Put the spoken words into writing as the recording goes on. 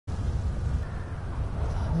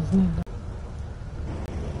So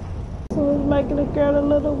it's making a girl a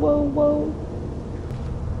little woo woo.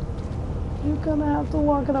 You're gonna have to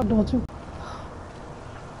walk it up, don't you?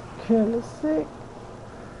 Girl is sick.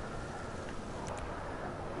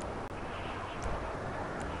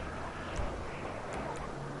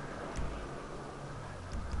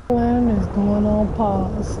 Plan is going on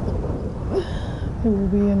pause. It will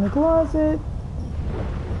be in the closet.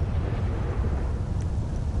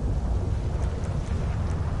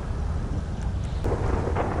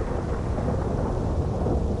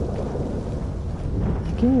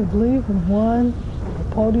 Can you believe we won a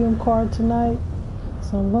podium card tonight?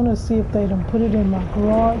 So I'm gonna see if they done put it in my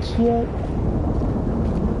garage yet.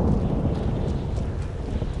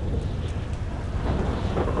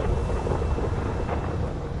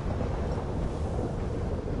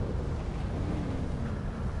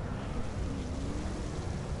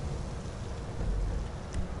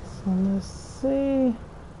 So let's see.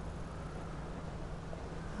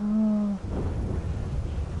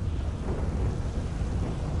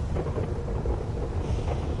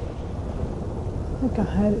 I think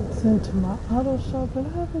I had it sent to my auto shop. Did I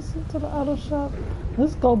have it sent to the auto shop?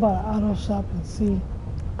 Let's go by the auto shop and see.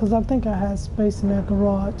 Because I think I had space in that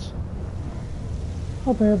garage.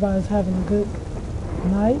 Hope everybody's having a good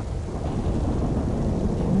night.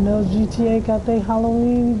 Even though GTA got their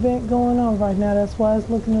Halloween event going on right now, that's why it's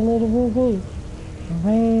looking a little woo-woo.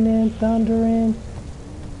 Raining, thundering.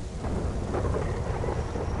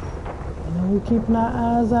 We're keeping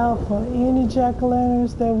our eyes out for any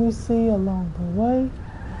jack-o'-lanterns that we see along the way.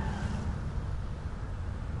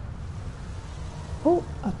 Oh,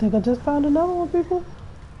 I think I just found another one, people.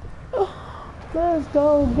 Oh, let's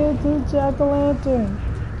go get the jack-o'-lantern.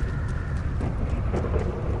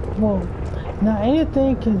 Whoa. Now,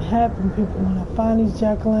 anything can happen, people, when I find these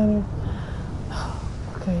jack-o'-lanterns.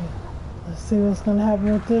 Okay, let's see what's going to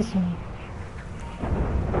happen with this one.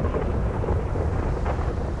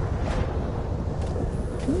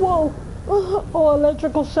 Whoa! Oh,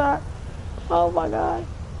 electrical shock. Oh my God.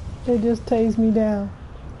 They just tased me down.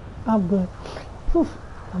 I'm good. Whew,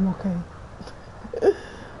 I'm okay.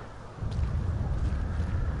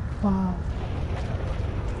 Wow.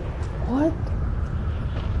 What?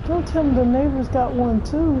 Don't tell me the neighbors got one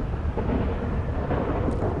too.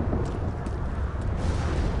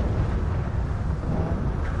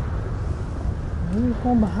 Maybe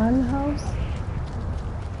one behind the house?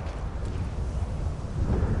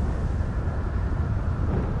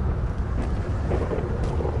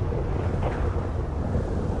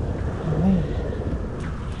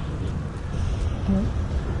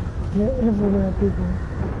 They're everywhere, people.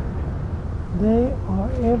 They are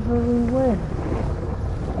everywhere.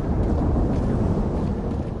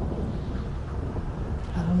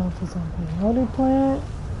 I don't know if it's on peyote plant.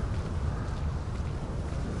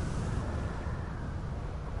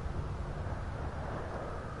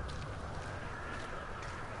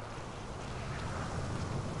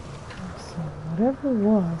 So whatever it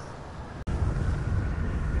was.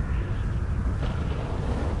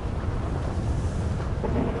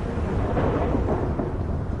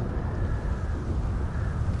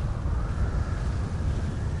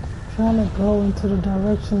 Trying to go into the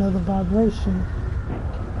direction of the vibration.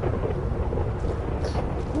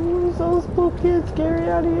 Ooh, it's so spooky and scary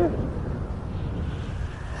out here.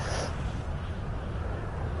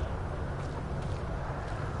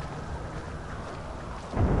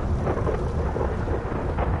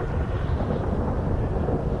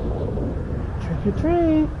 Trick or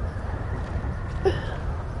treat.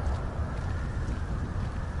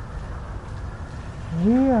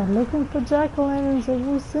 We are looking for jack-o'-lanterns if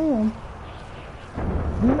we see them.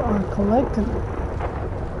 We are collecting them.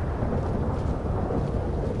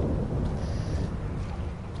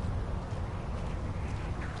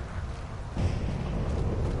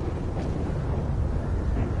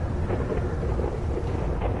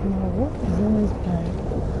 Now, what is in this bag?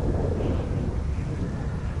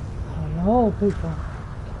 Hello, people.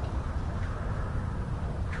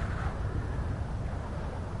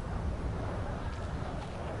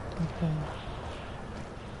 Okay.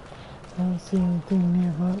 I don't see anything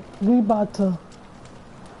there, but we about to.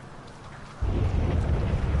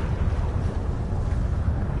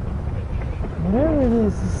 Whatever it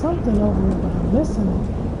is, there's something over here, but I'm missing it.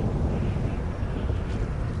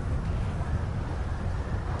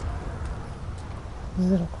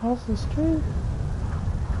 Is it across the street?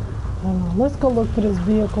 I don't know. Let's go look for this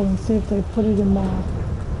vehicle and see if they put it in my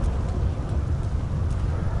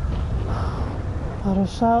auto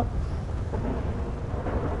shop.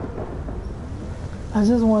 I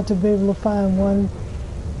just want to be able to find one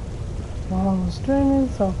while I was streaming,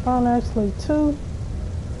 so I found actually two.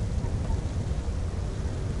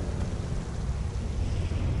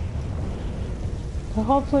 So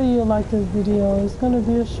hopefully you like this video. It's gonna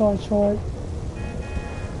be a short.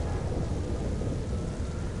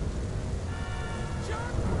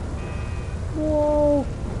 Whoa.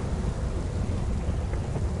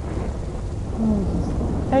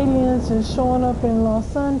 Aliens just showing up in Los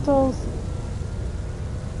Santos.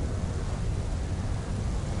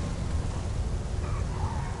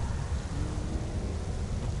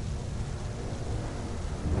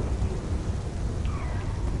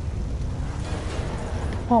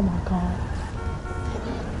 Oh my God.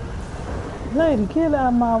 Lady, get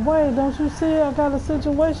out of my way. Don't you see I got a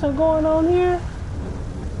situation going on here?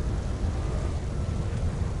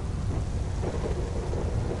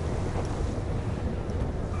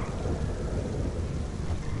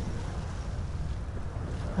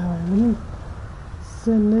 Alright, let me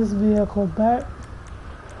send this vehicle back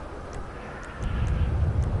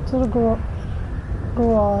to the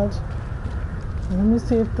garage. And let me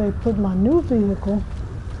see if they put my new vehicle.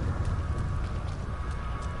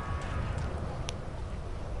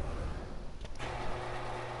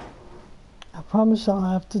 I promise y'all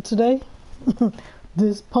after today,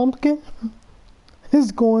 this pumpkin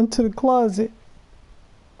is going to the closet.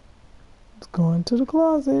 It's going to the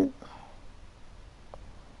closet.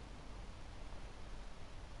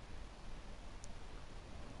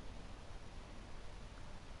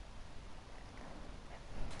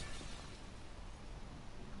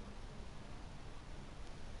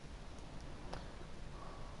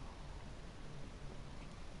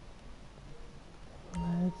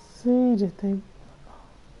 Let's see, did they...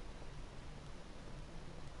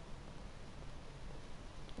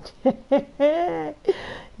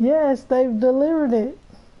 Yes, they've delivered it.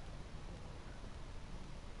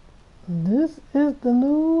 This is the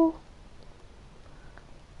new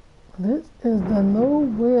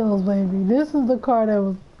wheels, baby. This is the car that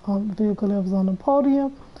was on the vehicle that was on the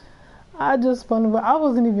podium. I just spun, I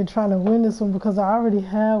wasn't even trying to win this one because I already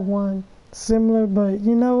had one similar, but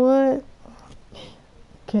you know what?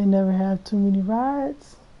 Can never have too many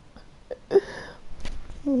rides.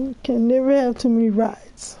 Can never have too many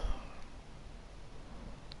rides.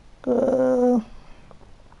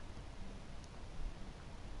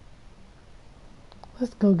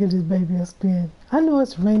 Let's go get this baby a spin. I know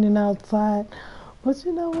it's raining outside, but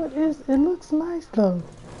you know what? It looks nice though.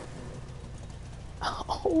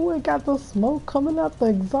 Oh, it got the smoke coming out the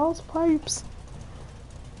exhaust pipes.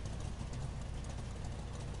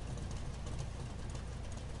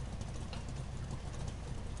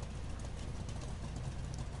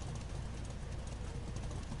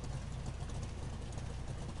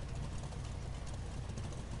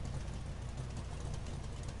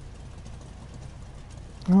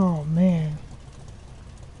 Oh man.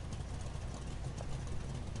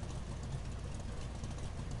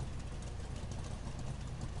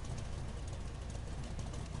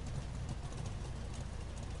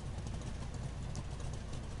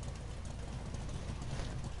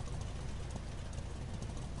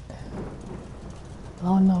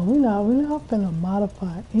 Oh no, we're not finna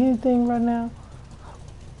modify anything right now.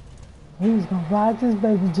 We just gonna ride this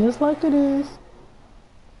baby just like it is.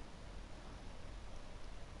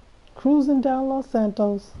 Cruising down Los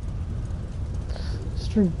Santos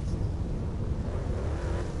streets.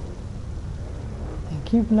 And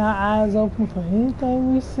keeping our eyes open for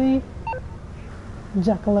anything we see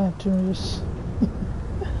jack-o'-lanternish.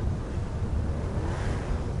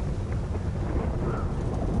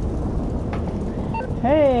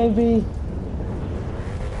 Hey, AB.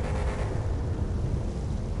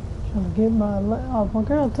 Trying to get my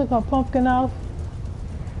girl took her pumpkin off.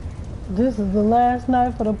 This is the last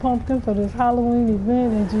night for the pumpkin for this Halloween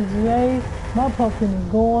event in GTA. My pumpkin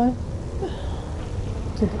is going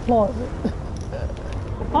to the closet.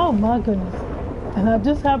 Oh my goodness. And I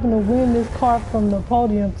just happened to win this car from the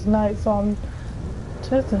podium tonight, so I'm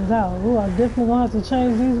testing it out. Ooh, I'm definitely gonna have to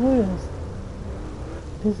change these wheels.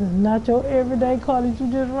 This is not your everyday car that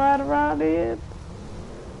you just ride around in.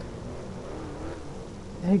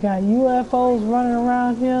 They got UFOs running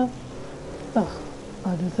around here. Ugh,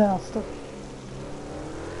 a disaster.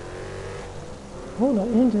 Oh, the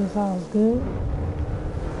engine sounds good.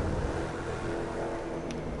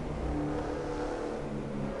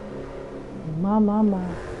 My.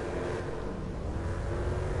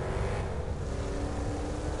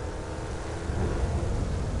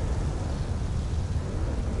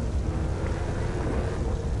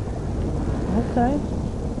 Okay.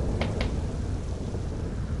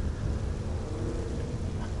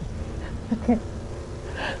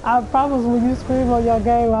 I promise when you scream on your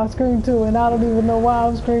game, I scream too, and I don't even know why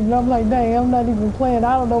I'm screaming. I'm like, dang, I'm not even playing.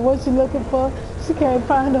 I don't know what she's looking for. She can't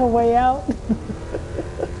find her way out.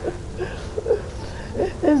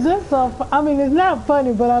 It's just so. I mean, it's not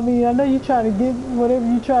funny, but I mean, I know you try to get whatever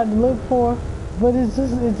you try to look for, but it's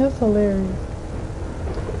just hilarious.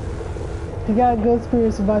 You got good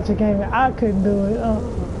spirits about your game. I couldn't do it. I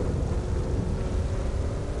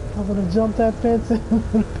would have jumped that fence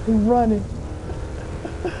and been running.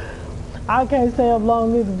 I can't stay up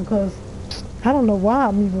long either because I don't know why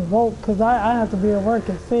I'm even woke because I have to be at work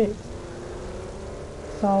at 6.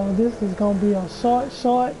 So this is going to be a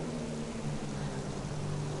short.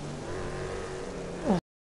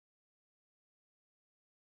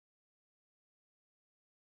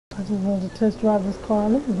 I just wanted to test drive this car.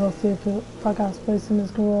 Let me go see if I got space in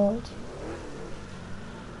this garage.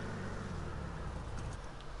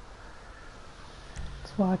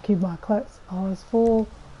 That's why I keep my clutch always full.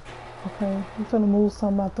 Okay, I'm gonna move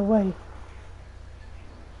something out the way.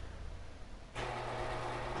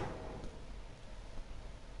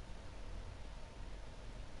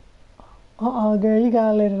 Girl, you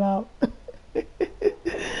gotta let it out.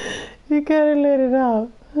 You gotta let it out.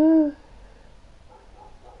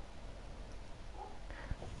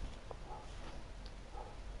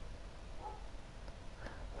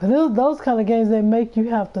 But those kind of games that make you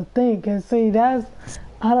have to think and see. I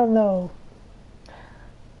don't know.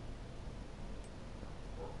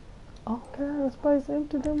 Okay, the space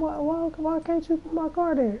empty. Then why can't you put my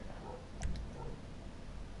car there?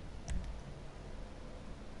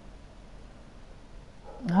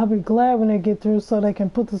 I'll be glad when they get through so they can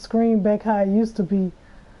put the screen back how it used to be.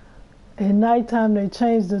 At nighttime they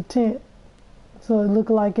changed the tint so it look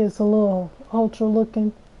like it's a little ultra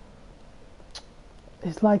looking.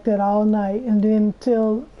 It's like that all night and then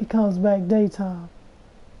until it comes back daytime.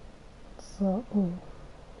 So, ooh.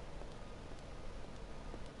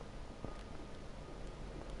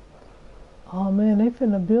 Oh man, they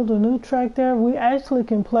finna build a new track there. We actually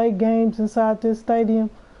can play games inside this stadium,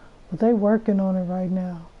 but they working on it right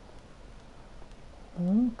now.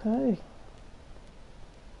 Okay.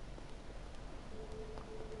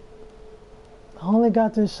 I only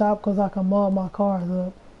got this shop because I can mod my cars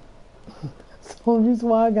up. That's the only reason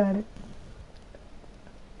why I got it.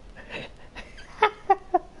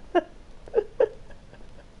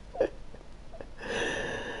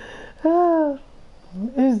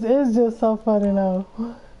 It's just so funny though.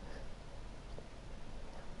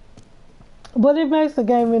 But it makes the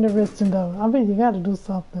game interesting though. I mean, you gotta do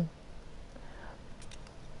something.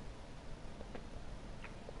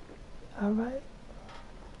 Alright.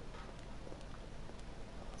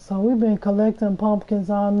 So we've been collecting pumpkins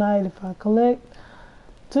all night. If I collect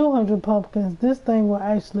 200 pumpkins, this thing will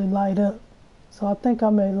actually light up. So I think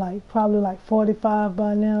I'm at probably like 45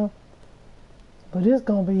 by now. But it's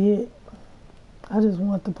gonna be it. I just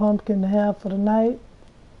want the pumpkin to have for the night.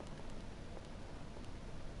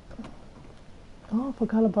 Oh, I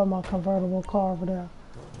forgot about my convertible car over there.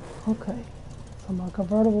 Okay. So my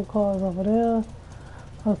convertible car is over there.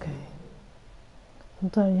 Okay.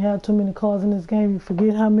 Sometimes you have too many cars in this game, you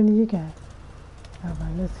forget how many you got.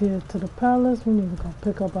 Alright, let's head to the palace. We need to go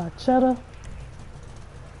pick up our cheddar.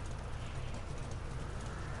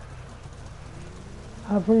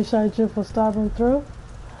 I appreciate you for stopping through.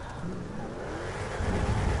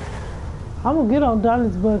 I'm gonna get on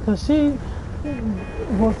Dolly's butt because she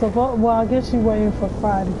was supposed, well, I guess she waiting for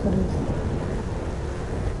Friday for this.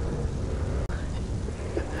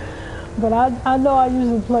 But I know I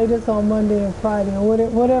usually play this on Monday and Friday, or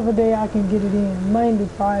whatever day I can get it in. Mainly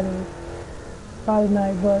Friday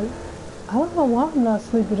night, but I don't know why I'm not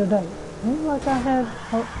sleepy today. Maybe like I had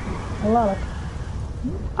a lot of...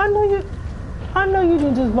 I know you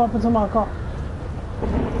didn't just bump into my car.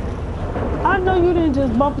 I know you didn't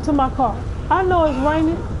just bump into my car. I know it's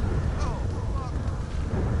raining.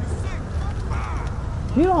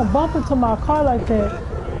 You don't bump into my car like that,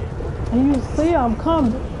 and you see I'm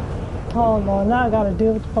coming. Oh Lord, now I gotta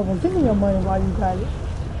deal with the popo. Give me your money while you got it.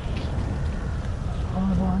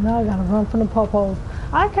 Oh Lord, now I gotta run from the popos.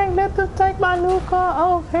 I can't let them take my new car.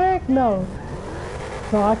 Oh heck no.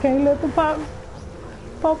 So I can't let the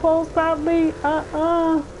popos stop me.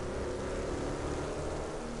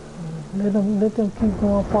 Let them keep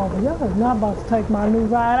going forward. Y'all is not about to take my new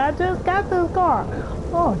ride. I just got this car.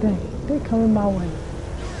 Oh dang, they coming my way.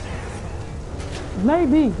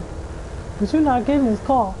 Maybe, but you're not getting this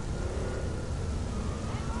car.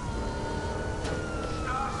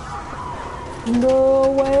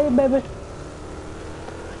 No way, baby.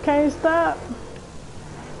 I can't stop.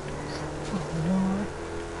 Oh, Lord.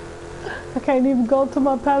 I can't even go to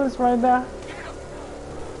my palace right now.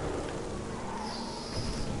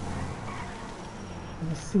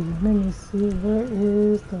 Let me see. Where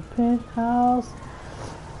is the penthouse?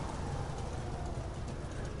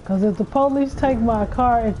 Cause if the police take my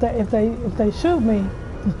car, if they shoot me,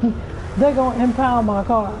 they're gonna impound my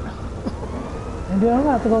car. And then I'm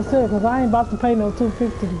gonna have to go sell it, cause I ain't about to pay no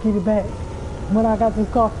 $250 to get it back when I got this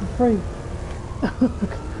car for free.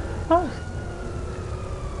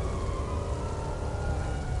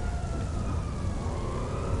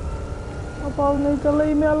 You folks need to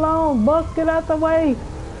leave me alone. Bus, get out the way.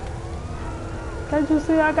 Can't you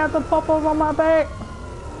see I got the puppers on my back?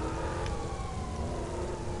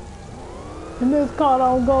 And this car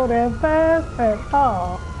don't go that fast at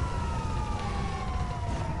all.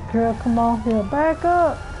 Girl, come on here, back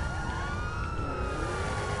up.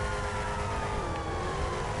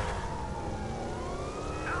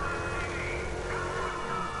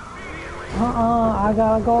 I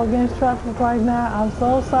gotta go against traffic right now. I'm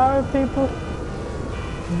so sorry, people.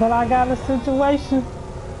 But I got a situation.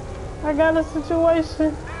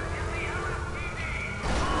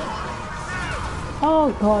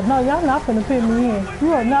 Oh, God, no, y'all not finna pin me in.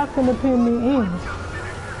 You are not finna pin me in.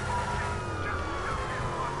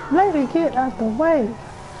 Lady, get out the way.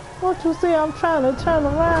 Don't you see I'm trying to turn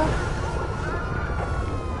around?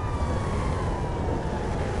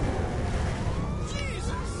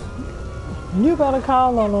 You better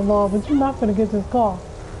call on the Lord, but you're not finna get this car.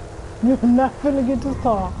 You're not finna get this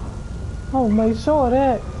car. I'll make sure of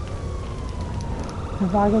that.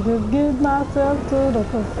 If I could just get myself to the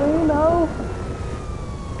casino.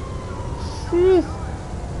 Jeez.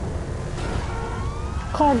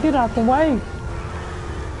 Car, get out the way.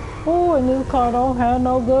 Oh, and this car don't have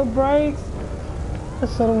no good brakes. I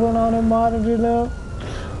should have went on and modded it up.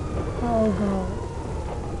 Oh, God.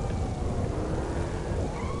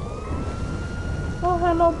 Don't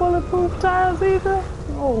have no bulletproof tires either.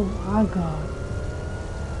 Oh, my God.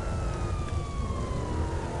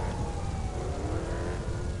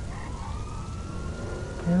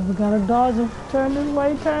 Okay, we gotta dodge him. Turn this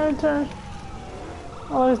way, turn.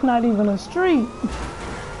 Oh, it's not even a street.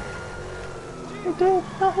 He did.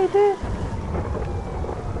 No, he did.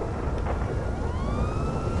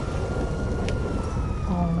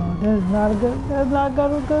 Oh no, that's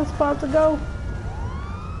not a good spot to go.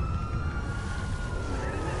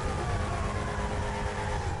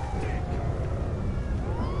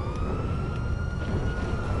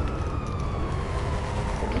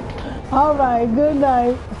 All right, good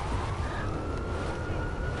night.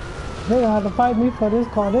 They're gonna have to fight me for this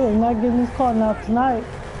car. They're not getting this car now tonight.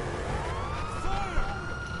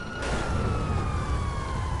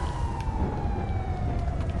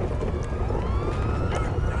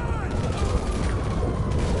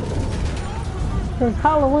 It's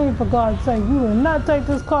Halloween, for God's sake. You will not take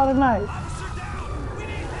this car tonight.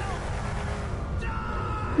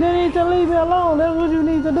 You need to leave me alone. That's what you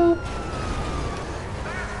need to do.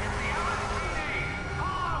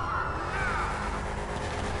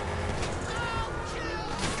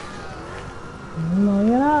 No,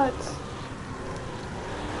 you're not.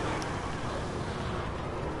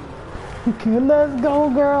 Okay, let's go,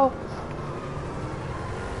 girl.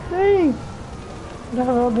 Dang. That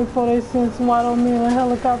road before they send somebody on me in a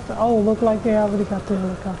helicopter. Oh, look like they already got the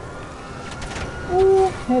helicopter. Ooh,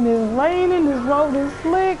 and it's raining. This road is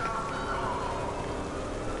slick.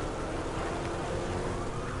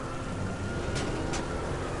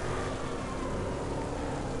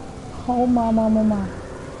 Oh my.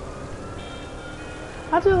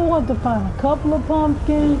 I just want to find a couple of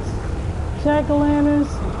pumpkins, jack-o'-lanterns,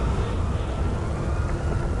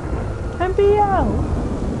 and be out.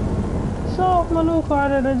 Show off my new car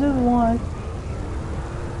that I just won.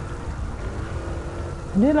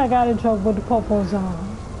 And then I got in trouble with the popos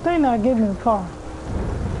on. They not giving me the car.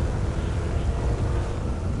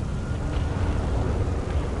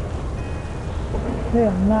 They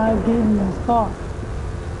are not getting this car.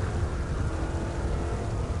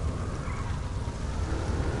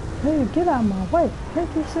 Hey, get out of my way.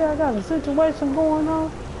 Can't you see I got a situation going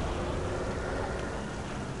on?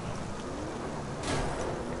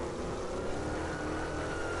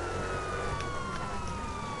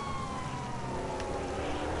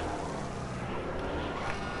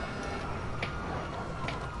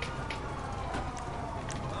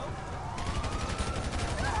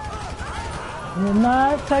 You're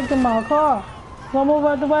not taking my car. So move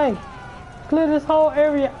out the way. Clear this whole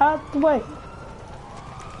area out the way.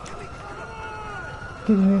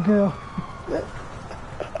 Get in here, girl.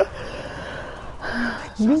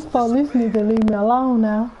 These police need to leave me alone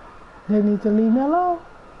now. They need to leave me alone.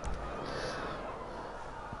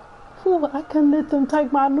 Ooh, I couldn't let them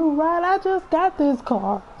take my new ride. I just got this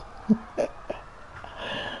car.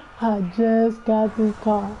 I just got this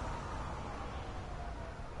car.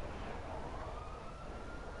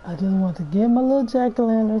 I just want to get my little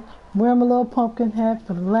jack-o'-lantern, wear my little pumpkin hat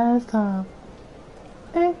for the last time.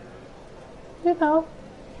 And, you know,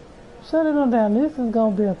 shut it on down. This is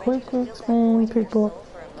going to be a quick screen, people.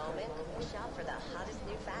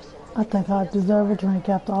 I think I deserve a drink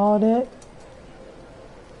after all that.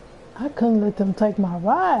 I couldn't let them take my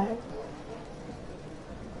ride.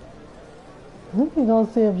 Let me go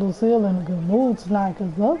see if Lucille in a good mood tonight,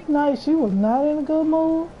 because last night she was not in a good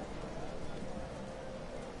mood.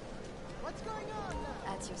 What's going on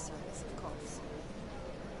now? At your service, of course.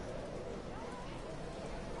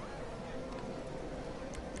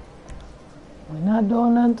 We're not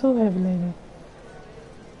doing nothing too heavy, lady.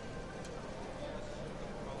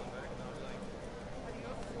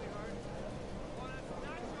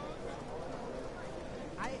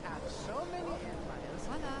 I have so many empires.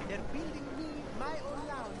 They're building me my own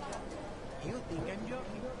lounge. You think I'm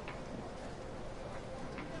joking?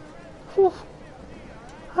 Whew.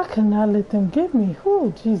 I cannot let them get me.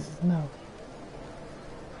 Oh, Jesus, no.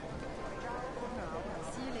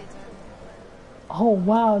 See you later. Oh,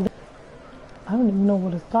 wow. I don't even know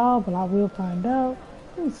what it's called, but I will find out.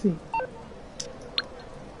 Let me see.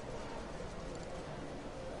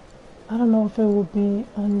 I don't know if it will be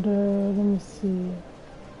under, let me see.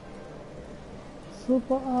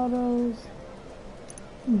 Super Autos.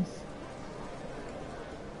 Let me see.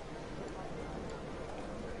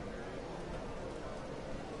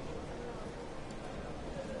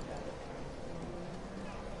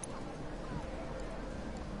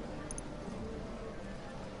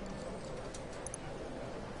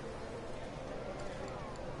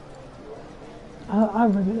 I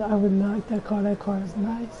really like that car. That car is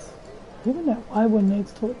nice. Even that white one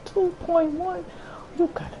next to it, 2.1. You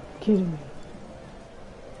gotta be kidding me.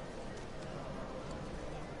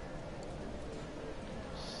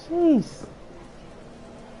 Jeez.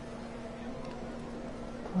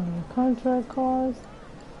 Part of the contract cars.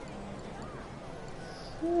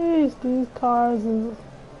 Jeez, these cars is.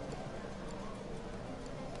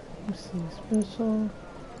 Let's see, special.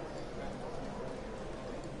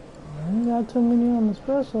 I ain't got too many on the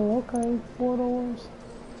special. Okay, 4 doors.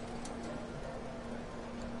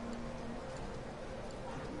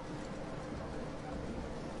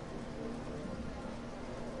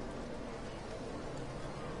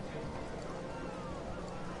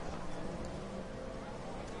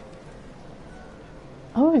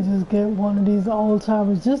 I would just get one of these old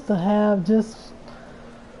timers just to have, just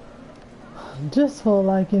for,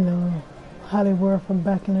 like, you know, how they were from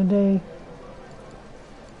back in the day.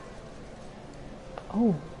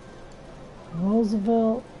 Oh,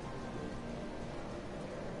 Roosevelt.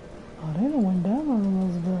 Oh, they done went down on the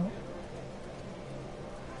Roosevelt.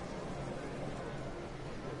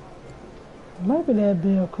 Maybe that'd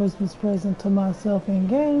be a Christmas present to myself in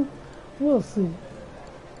game. We'll see.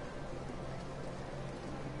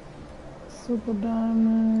 Super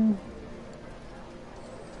Diamond.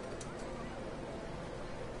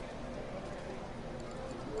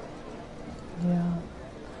 Yeah.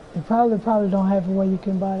 They probably don't have a way you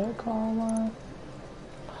can buy that car online.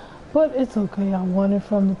 But it's okay. I won it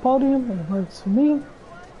from the podium. It works for me.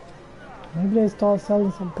 Maybe they start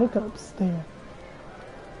selling some pickups there.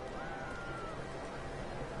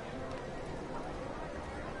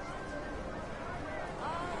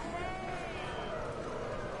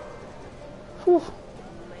 Whew.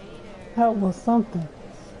 That was something.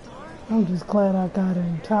 I'm just glad I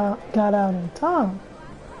got out in time.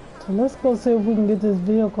 So let's go see if we can get this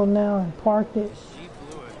vehicle now and park it.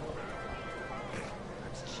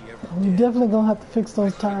 We definitely gonna have to fix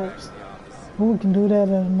those tires. But we can do that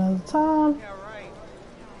at another time.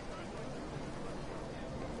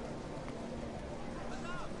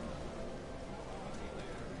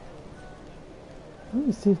 Let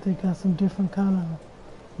me see if they got some different kind of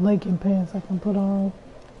legging pants I can put on.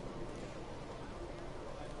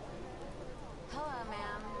 Hello,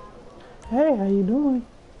 ma'am. Hey, how you doing?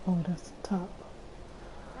 Oh, that's the top.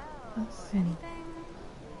 Let's see.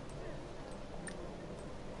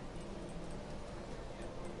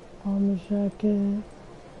 Armor jacket.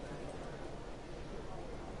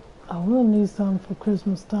 I will need something for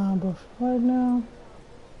Christmas time, but for right now,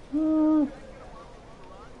 oh,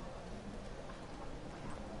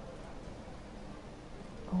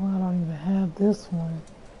 I don't even have this one.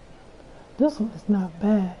 This one is not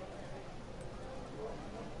bad.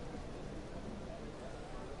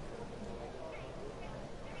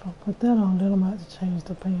 If I put that on, then I'm gonna have to change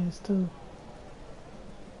the pants too.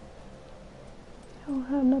 I don't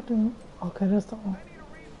have nothing. Okay, that's the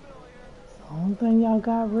only thing y'all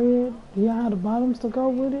got red. Do y'all have the bottoms to go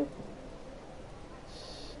with it?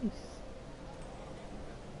 Jeez.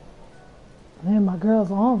 Man, my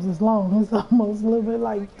girl's arms is long. It's almost a little bit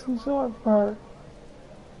like too short for her.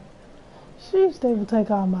 Sheesh, they would take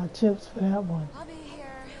all my chips for that one. I'll be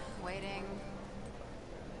here, waiting.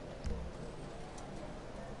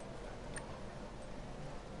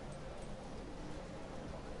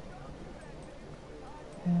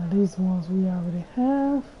 Yeah, these ones we already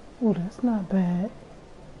have. Oh, that's not bad.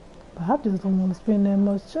 But I just don't want to spend that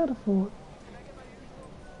much cheddar for it.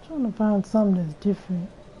 I'm trying to find something that's different.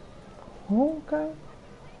 Okay.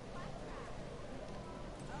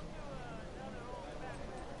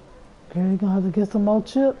 Okay, you're gonna have to get some more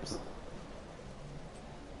chips.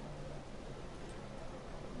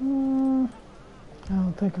 I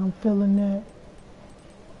don't think I'm feeling that.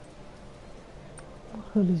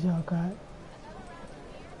 What hoodies y'all got?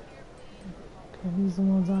 Okay, these are the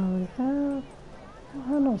ones I already have. I don't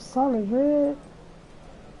have no solid red.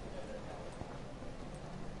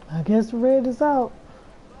 I guess the red is out.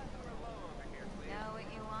 Know what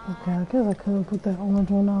you want? Okay, I guess I could put that orange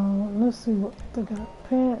one on. Let's see what they got.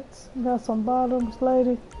 Pants. You got some bottoms,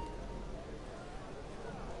 lady?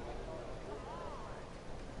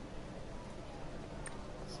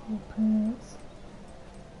 Some pants.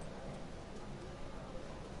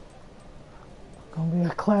 Gonna be a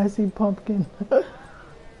classy pumpkin.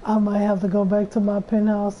 I might have to go back to my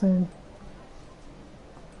penthouse and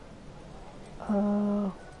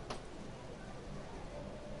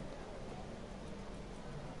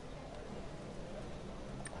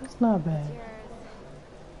that's not bad. Cheers.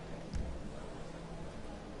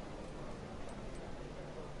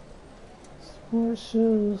 Sport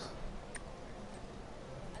shoes.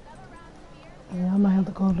 Yeah, I might have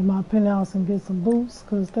to go to my penthouse and get some boots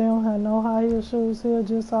because they don't have no high heel shoes here,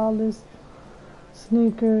 just all this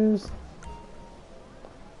sneakers.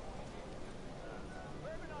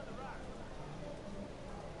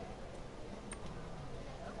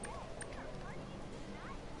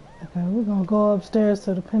 Okay, we're gonna go upstairs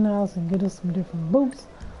to the penthouse and get us some different boots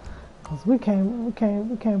because we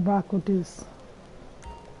can't rock with this.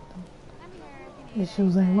 I'm here if you need These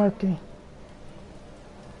shoes ain't working.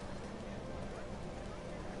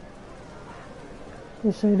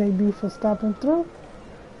 Appreciate they be for stopping through.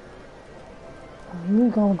 We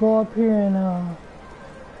gonna go up here and oh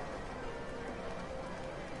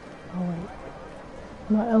wait,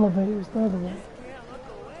 my elevator's the other way.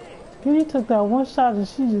 Kitty took that one shot and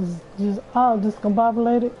she just all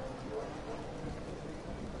discombobulated.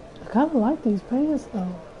 I kinda like these pants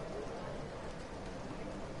though.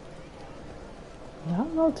 Y'all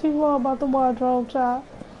know T-Roy about the wardrobe, child.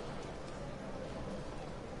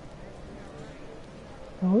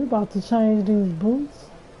 So we about to change these boots.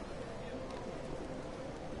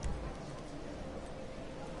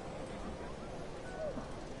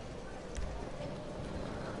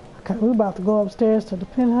 Okay, we about to go upstairs to the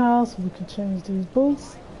penthouse. We can change these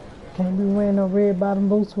boots. Can't be wearing no red bottom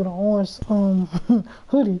boots with an orange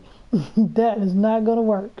hoodie. That is not gonna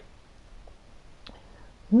work.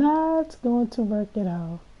 Not going to work at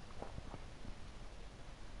all.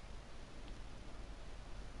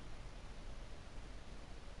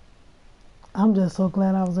 I'm just so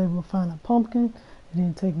glad I was able to find a pumpkin. It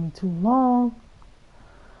didn't take me too long.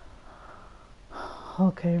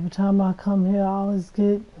 Okay, every time I come here, I always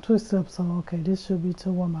get twisted up. So, okay, this should be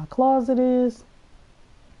to where my closet is.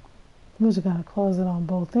 We just got a closet on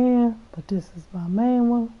both ends, but this is my main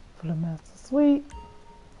one for the master suite.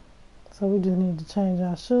 So we just need to change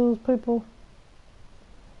our shoes, people.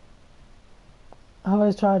 I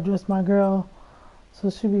always try to dress my girl so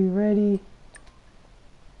she be ready.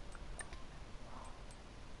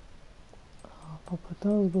 I'll put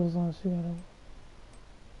those boots on. She gotta.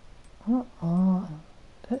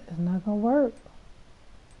 That is not gonna work.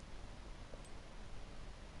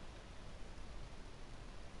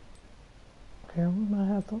 Okay, we might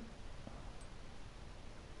have to.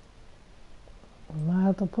 We might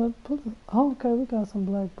have to put. Oh, okay, we got some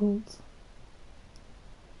black boots.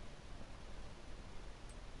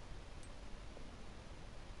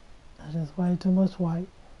 That's just way too much white.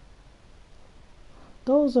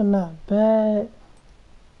 Those are not bad.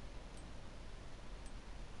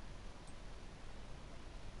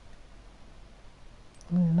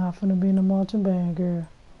 We're not finna be in a marching band, girl.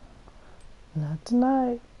 Not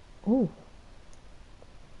tonight. Ooh.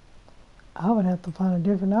 I would have to find a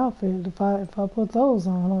different outfit if I put those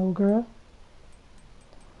on, old girl.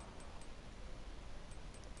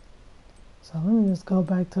 So let me just go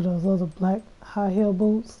back to those other black high heel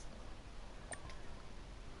boots.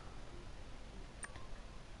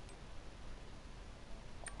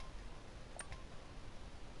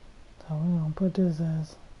 So we're gonna put this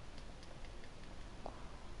as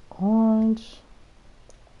orange.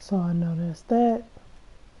 So I know that's that.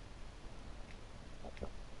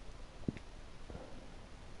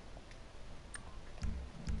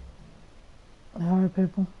 Alright,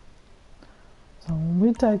 people. So when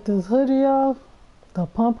we take this hoodie off, the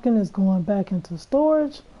pumpkin is going back into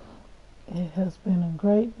storage. It has been a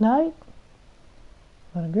great night.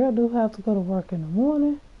 But a girl do have to go to work in the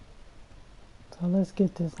morning. So let's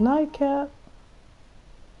get this nightcap.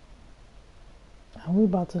 And we're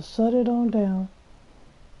about to shut it on down.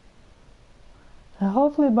 And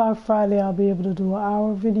hopefully by Friday I'll be able to do an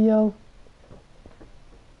hour video.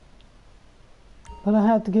 But I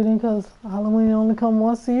have to get in because Halloween only come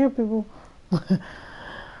once a year, people.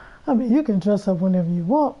 I mean, you can dress up whenever you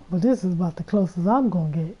want, but this is about the closest I'm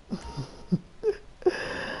going to get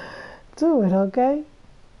to it, okay?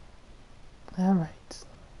 All right.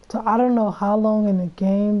 So I don't know how long in the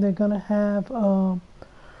game they're going to have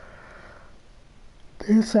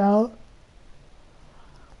this out.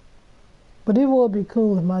 But it would be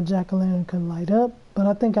cool if my jack-o'-lantern could light up. But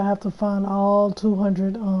I think I have to find all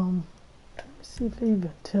 200. Let me see if they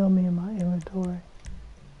even tell me in my inventory.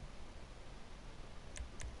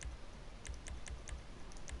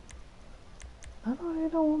 I know they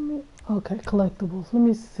don't want me. Okay, collectibles. Let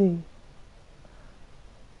me see.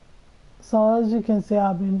 So as you can see,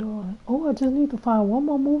 I've been doing. Oh, I just need to find one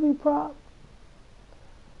more movie prop.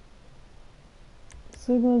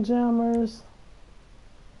 Signal jammers.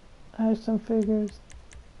 Action figures.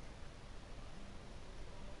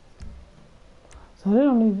 So they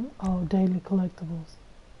don't even. Oh, daily collectibles.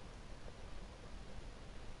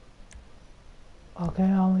 Okay,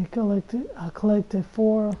 I collected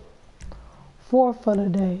four for the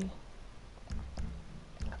day.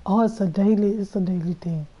 Oh, it's a daily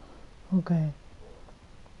thing. Okay.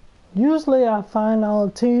 Usually I find all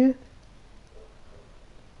 10.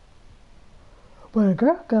 But a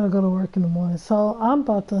girl gotta go to work in the morning. So I'm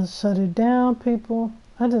about to shut it down, people.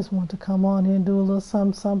 I just want to come on here and do a little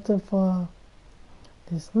something for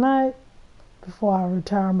this night before I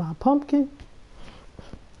retire my pumpkin.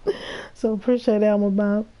 So appreciate Almond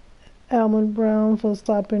Brown for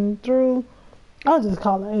stopping through. I'll just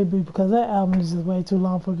call her AB because that album is just way too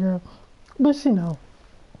long for a girl. But she know.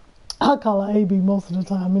 I'll call her AB most of the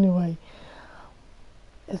time anyway.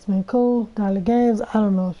 It's been cool. Dolly Games, I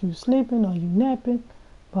don't know if you sleeping or you napping.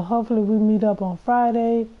 But hopefully we meet up on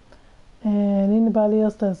Friday. And anybody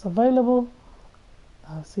else that's available,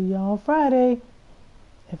 I'll see y'all on Friday.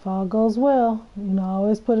 If all goes well. You know, I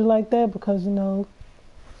always put it like that because, you know,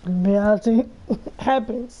 reality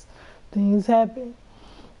happens. Things happen.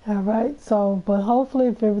 All right, so, but hopefully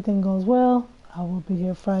if everything goes well, I will be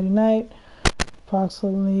here Friday night,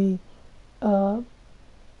 approximately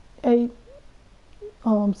 8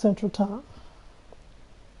 Central Time.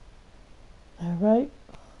 All right,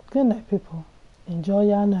 good night, people. Enjoy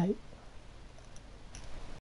your night.